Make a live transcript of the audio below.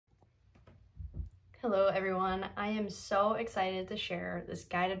Hello everyone, I am so excited to share this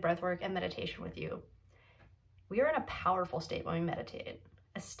guided breathwork and meditation with you. We are in a powerful state when we meditate,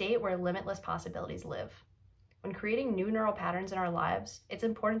 a state where limitless possibilities live. When creating new neural patterns in our lives, it's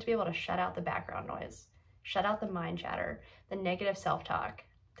important to be able to shut out the background noise, shut out the mind chatter, the negative self-talk,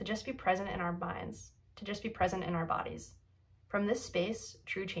 to just be present in our minds, to just be present in our bodies. From this space,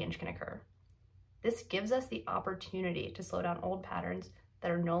 true change can occur. This gives us the opportunity to slow down old patterns that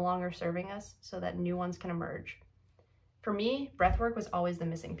are no longer serving us so that new ones can emerge. For me, breathwork was always the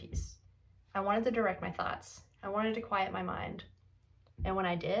missing piece. I wanted to direct my thoughts. I wanted to quiet my mind. And when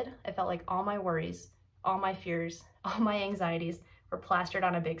I did, I felt like all my worries, all my fears, all my anxieties were plastered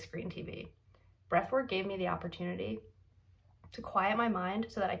on a big screen TV. Breathwork gave me the opportunity to quiet my mind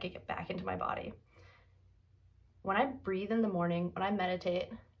so that I could get back into my body. When I breathe in the morning, when I meditate,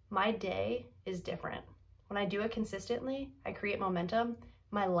 my day is different. When I do it consistently, I create momentum,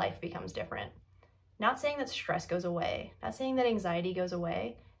 my life becomes different. Not saying that stress goes away, not saying that anxiety goes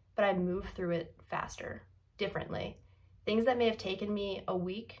away, but I move through it faster, differently. Things that may have taken me a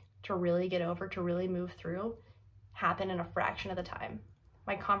week to really get over, to really move through, happen in a fraction of the time.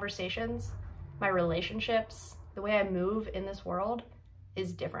 My conversations, my relationships, the way I move in this world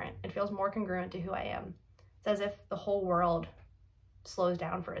is different. It feels more congruent to who I am. It's as if the whole world slows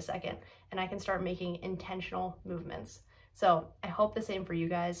down for a second and I can start making intentional movements. So I hope the same for you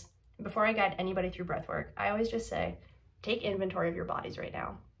guys. Before I guide anybody through breathwork, I always just say, take inventory of your bodies right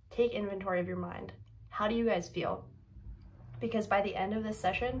now. Take inventory of your mind. How do you guys feel? Because by the end of this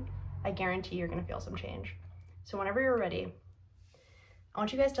session, I guarantee you're gonna feel some change. So whenever you're ready, I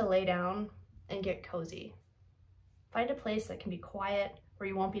want you guys to lay down and get cozy. Find a place that can be quiet, where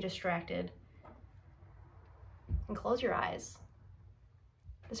you won't be distracted, and close your eyes.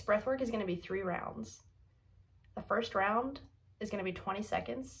 This breathwork is gonna be 3 rounds. The first round is gonna be 20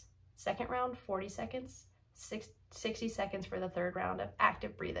 seconds, second round, 40 seconds, 60 seconds for the third round of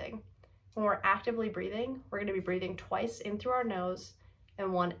active breathing. When we're actively breathing, we're gonna be breathing twice in through our nose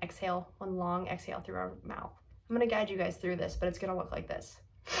and one long exhale through our mouth. I'm gonna guide you guys through this, but it's gonna look like this.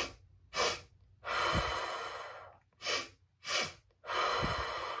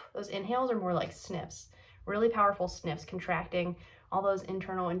 Those inhales are more like sniffs, really powerful sniffs, contracting all those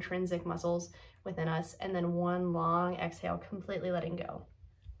internal intrinsic muscles within us, and then one long exhale, completely letting go.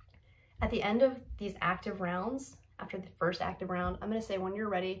 At the end of these active rounds, after the first active round, I'm gonna say when you're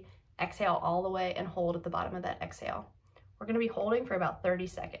ready, exhale all the way and hold at the bottom of that exhale. We're gonna be holding for about 30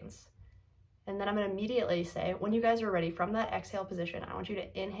 seconds. And then I'm gonna immediately say, when you guys are ready from that exhale position, I want you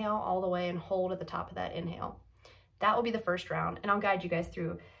to inhale all the way and hold at the top of that inhale. That will be the first round, and I'll guide you guys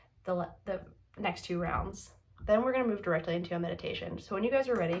through the next 2 rounds. Then we're gonna move directly into a meditation. So when you guys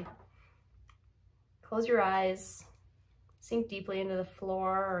are ready, close your eyes, sink deeply into the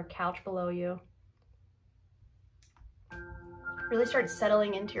floor or couch below you. Really start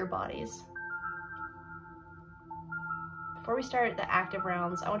settling into your bodies. Before we start the active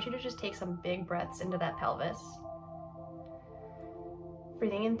rounds, I want you to just take some big breaths into that pelvis.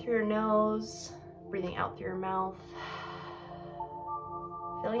 Breathing in through your nose, breathing out through your mouth.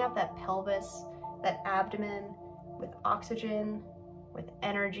 Filling up that pelvis, that abdomen with oxygen, with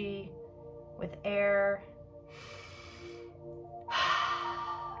energy, with air.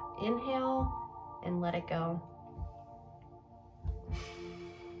 Inhale and let it go.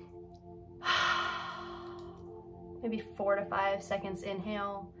 Maybe 4 to 5 seconds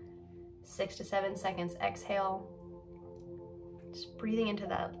inhale, 6 to 7 seconds exhale. Just breathing into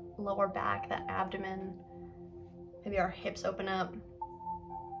that lower back, that abdomen. Maybe our hips open up.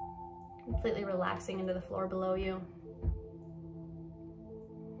 Completely relaxing into the floor below you.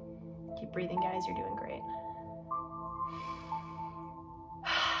 Keep breathing, guys, you're doing great.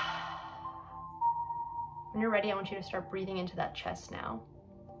 When you're ready, I want you to start breathing into that chest now.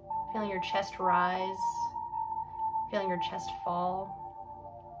 Feeling your chest rise, feeling your chest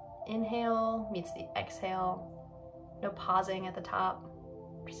fall. Inhale meets the exhale. No pausing at the top,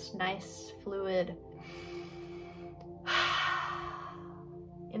 just nice, fluid.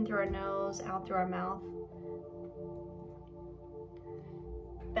 In through our nose, out through our mouth.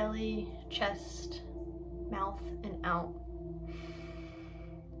 Belly, chest, mouth, and out.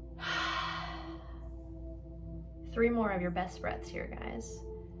 3 more of your best breaths here, guys.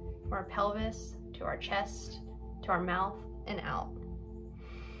 From our pelvis, to our chest, to our mouth, and out.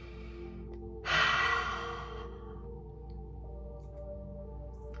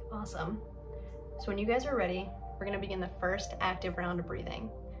 Awesome. So when you guys are ready, we're gonna begin the first active round of breathing.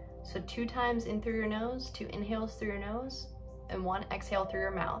 So 2 times in through your nose, 2 inhales through your nose, and 1 exhale through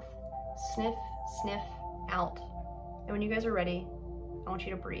your mouth. Sniff, sniff, out. And when you guys are ready, I want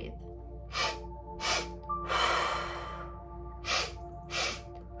you to breathe.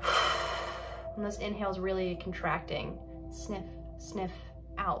 And this inhale is really contracting. Sniff, sniff,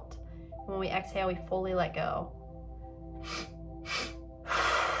 out. And when we exhale, we fully let go.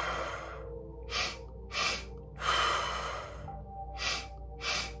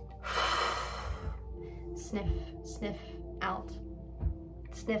 Sniff, sniff, out.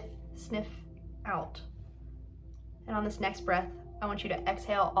 Sniff, sniff, out. And on this next breath, I want you to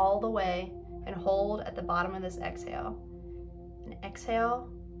exhale all the way and hold at the bottom of this exhale. And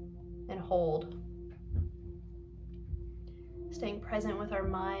exhale and hold. Staying present with our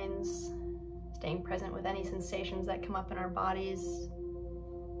minds, staying present with any sensations that come up in our bodies.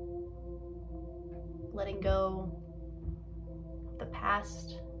 Letting go of the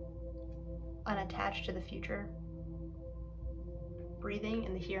past, unattached to the future. Breathing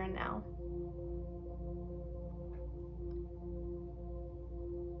in the here and now.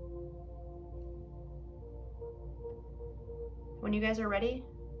 When you guys are ready,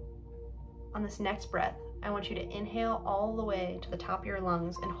 on this next breath, I want you to inhale all the way to the top of your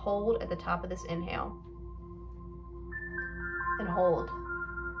lungs and hold at the top of this inhale. And hold.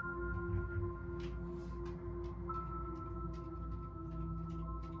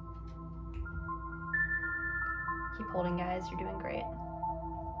 Keep holding, guys. You're doing great.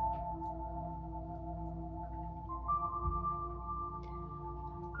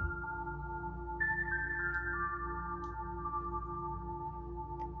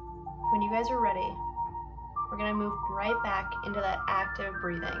 When you guys are ready, we're going to move right back into that active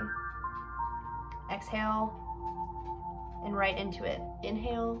breathing. Exhale and right into it.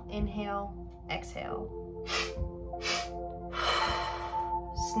 Inhale, inhale, exhale.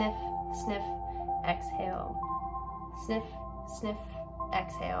 Sniff, sniff, exhale. Sniff, sniff,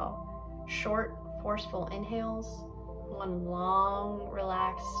 exhale. Short, forceful inhales, one long,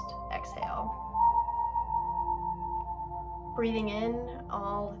 relaxed exhale. Breathing in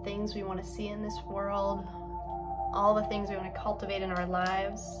all the things we want to see in this world, all the things we want to cultivate in our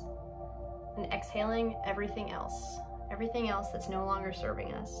lives, and exhaling everything else that's no longer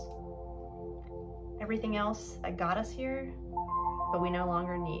serving us. Everything else that got us here, but we no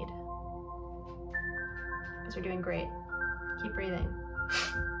longer need. Because you're doing great. Keep breathing.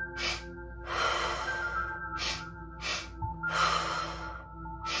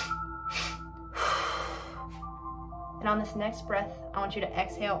 And on this next breath, I want you to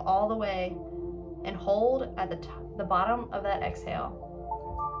exhale all the way and hold at the bottom of that exhale.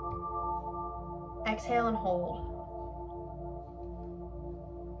 Exhale and hold.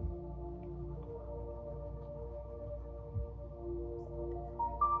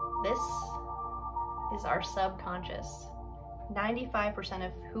 This is our subconscious. 95%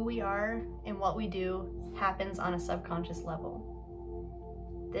 of who we are and what we do happens on a subconscious level.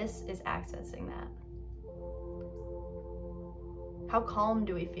 This is accessing that. How calm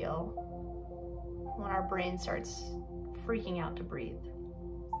do we feel when our brain starts freaking out to breathe?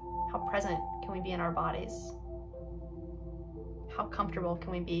 How present can we be in our bodies? How comfortable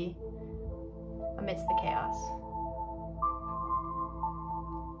can we be amidst the chaos?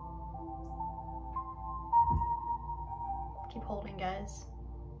 Keep holding, guys.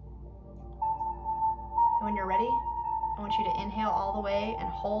 And when you're ready, I want you to inhale all the way and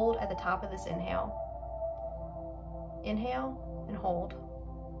hold at the top of this inhale. Inhale and hold.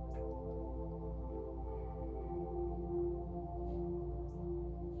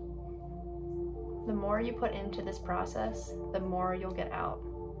 The more you put into this process, the more you'll get out.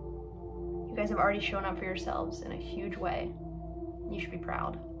 You guys have already shown up for yourselves in a huge way. You should be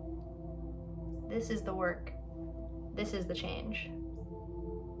proud. This is the work. This is the change.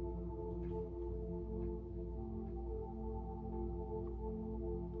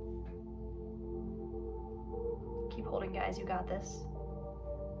 Keep holding, guys. You got this.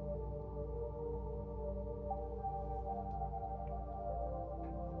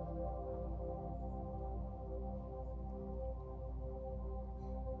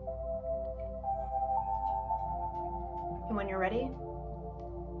 And when you're ready,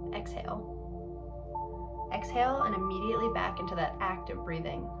 exhale. Exhale and immediately back into that active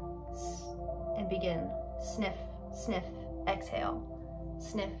breathing. And begin. Sniff, sniff, exhale.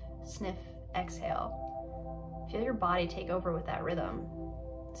 Sniff, sniff, exhale. Feel your body take over with that rhythm.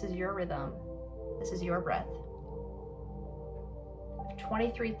 This is your rhythm. This is your breath.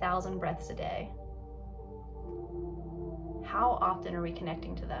 23,000 breaths a day. How often are we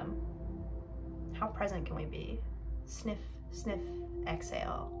connecting to them? How present can we be? Sniff, sniff,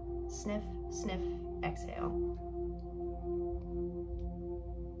 exhale. Sniff, sniff, exhale.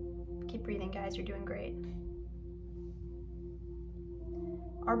 Keep breathing, guys. You're doing great.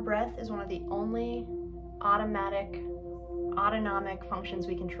 Our breath is one of the only automatic autonomic functions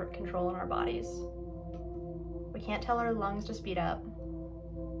we can control in our bodies. We can't tell our lungs to speed up.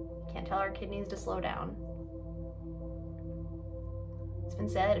 Can't tell our kidneys to slow down. It's been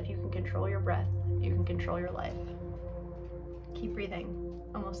said, if you can control your breath, you can control your life. Keep breathing.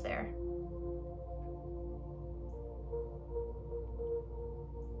 Almost there.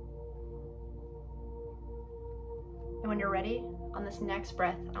 And when you're ready, on this next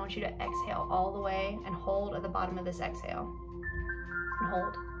breath, I want you to exhale all the way and hold at the bottom of this exhale. And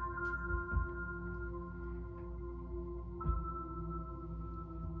hold.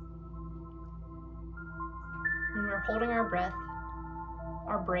 When we're holding our breath,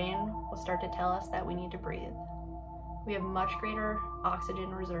 our brain will start to tell us that we need to breathe. We have much greater oxygen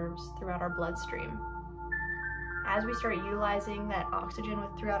reserves throughout our bloodstream. As we start utilizing that oxygen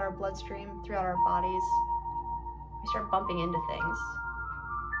throughout our bloodstream, throughout our bodies, we start bumping into things,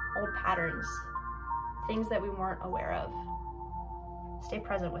 old patterns, things that we weren't aware of. Stay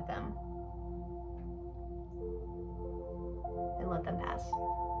present with them and let them pass.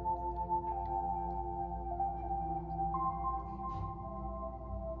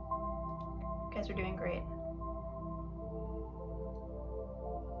 You guys are doing great.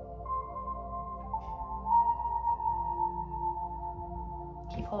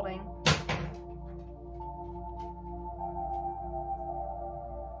 Keep holding.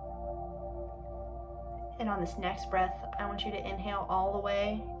 And on this next breath, I want you to inhale all the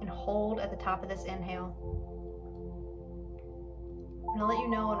way and hold at the top of this inhale. I'm gonna let you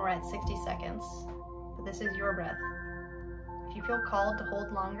know when we're at 60 seconds, but this is your breath. If you feel called to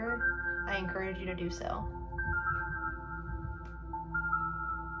hold longer, I encourage you to do so.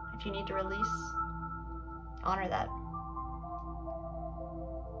 If you need to release, honor that.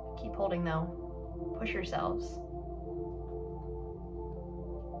 Keep holding though. Push yourselves.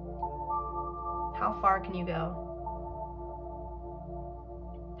 How far can you go?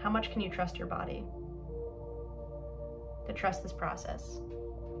 How much can you trust your body? To trust this process.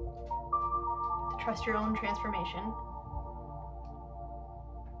 To trust your own transformation.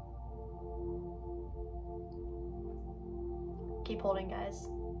 Keep holding, guys.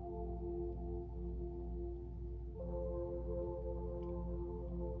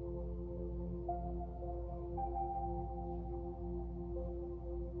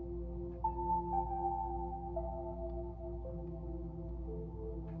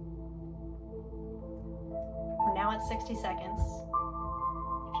 We're now at 60 seconds.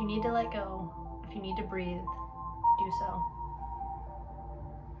 If you need to let go, if you need to breathe, do so.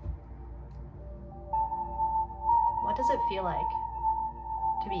 What does it feel like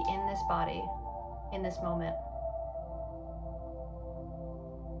to be in this body, in this moment?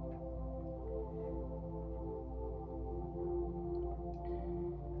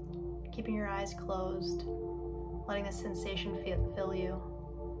 Keeping your eyes closed, letting the sensation fill you.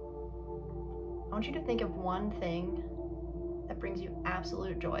 I want you to think of one thing that brings you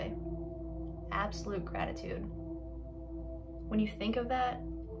absolute joy, absolute gratitude. When you think of that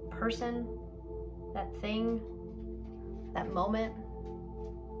person, that thing, that moment,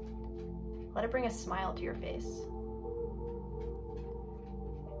 let it bring a smile to your face.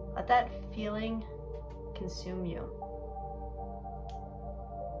 Let that feeling consume you.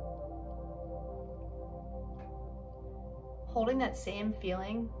 Holding that same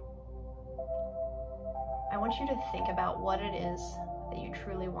feeling, I want you to think about what it is that you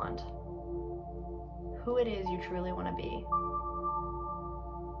truly want, who it is you truly want to be,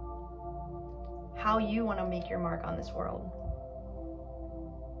 how you want to make your mark on this world.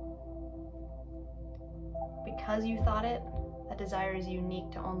 Because you thought it, that desire is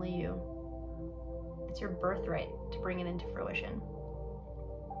unique to only you. It's your birthright to bring it into fruition.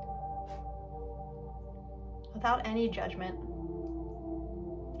 Without any judgment,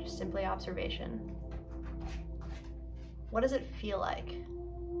 just simply observation. What does it feel like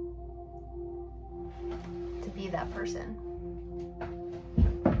to be that person?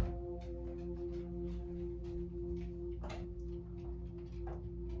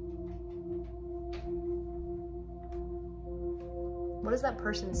 What does that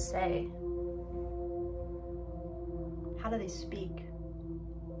person say? How do they speak?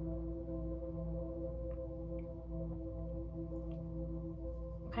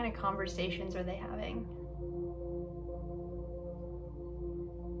 What kind of conversations are they having?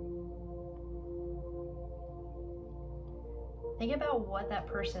 Think about what that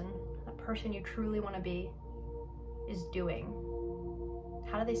person you truly want to be, is doing.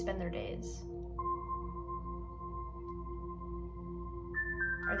 How do they spend their days?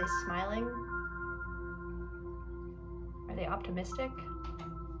 Are they smiling? Are they optimistic?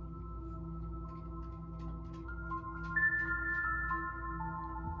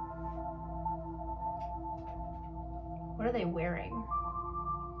 What are they wearing?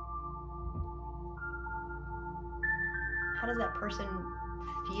 How does that person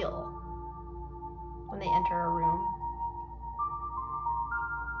feel when they enter a room?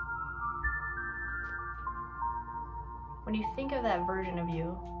 When you think of that version of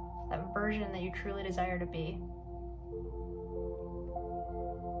you, that version that you truly desire to be,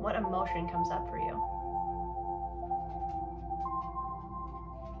 what emotion comes up for you?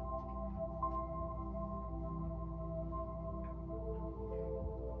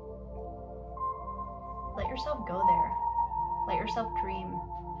 Let yourself go there. Let yourself dream.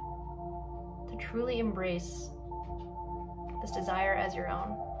 To truly embrace this desire as your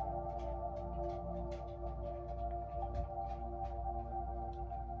own.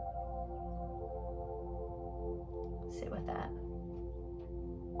 Sit with that.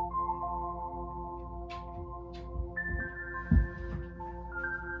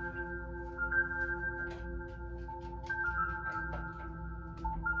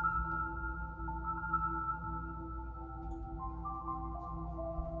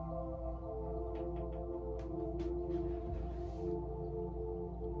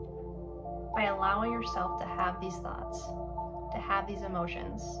 By allowing yourself to have these thoughts, to have these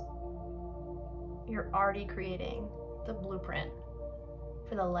emotions, you're already creating the blueprint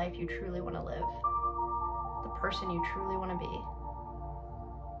for the life you truly want to live, the person you truly want to be.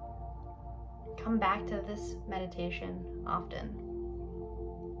 Come back to this meditation often.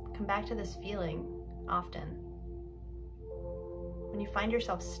 Come back to this feeling often. When you find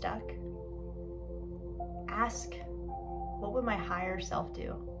yourself stuck, ask, what would my higher self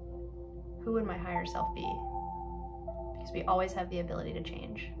do? Who would my higher self be? Because we always have the ability to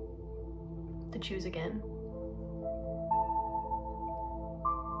change, to choose again.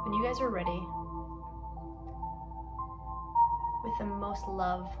 When you guys are ready, with the most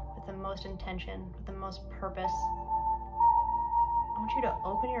love, with the most intention, with the most purpose, I want you to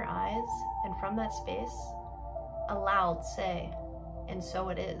open your eyes, and from that space, aloud say, and so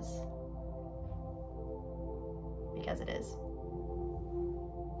it is. Because it is.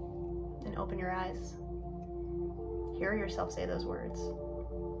 And open your eyes. Hear yourself say those words.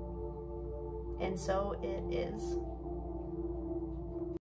 And so it is.